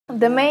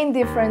The main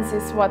difference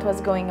is what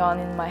was going on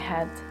in my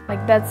head.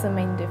 Like, that's the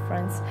main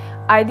difference.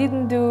 I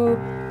didn't do,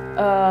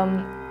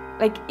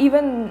 like,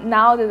 even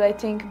now that I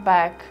think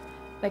back,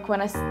 like when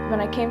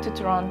I came to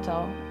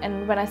Toronto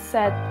and when I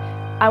said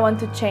I want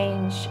to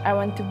change, I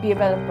want to be a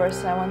better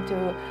person, I want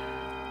to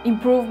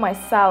improve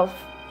myself,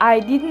 I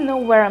didn't know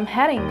where I'm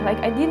heading. Like,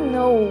 I didn't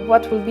know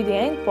what will be the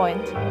end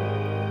point.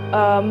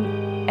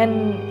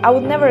 And I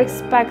would never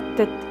expect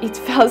that it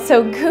felt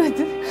so good.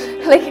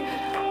 Like,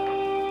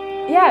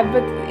 yeah,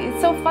 but it's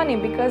so funny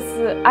because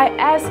I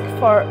asked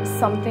for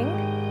something.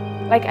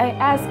 Like, I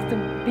asked to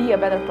be a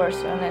better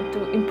person and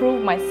to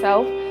improve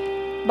myself,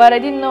 but I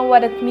didn't know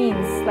what it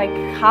means. Like,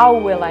 how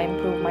will I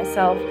improve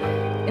myself?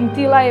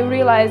 Until I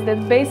realized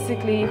that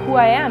basically who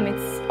I am,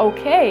 it's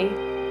okay.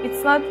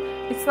 It's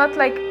not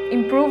like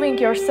improving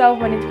yourself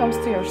when it comes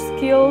to your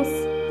skills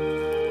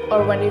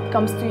or when it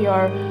comes to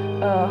your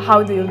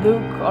how do you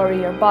look or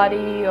your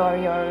body or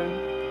your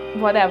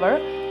whatever.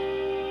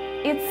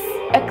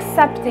 It's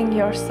accepting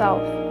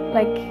yourself.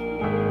 Like,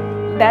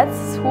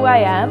 that's who I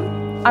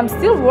am. I'm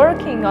still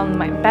working on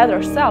my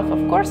better self, of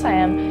course I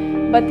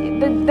am, but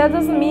that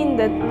doesn't mean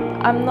that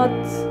I'm not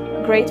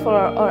grateful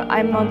or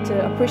I'm not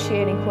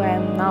appreciating who I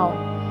am now.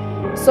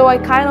 So I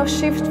kind of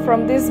shift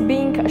from this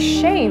being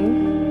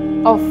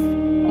ashamed of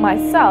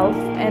myself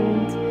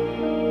and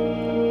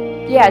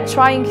yeah,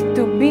 trying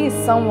to be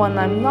someone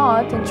I'm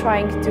not and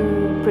trying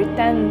to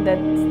pretend that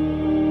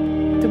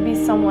to be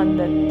someone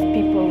that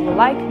people will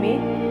like me,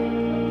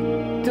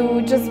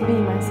 to just be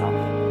myself.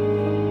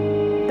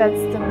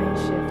 That's the main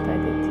shift I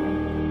did. Yeah.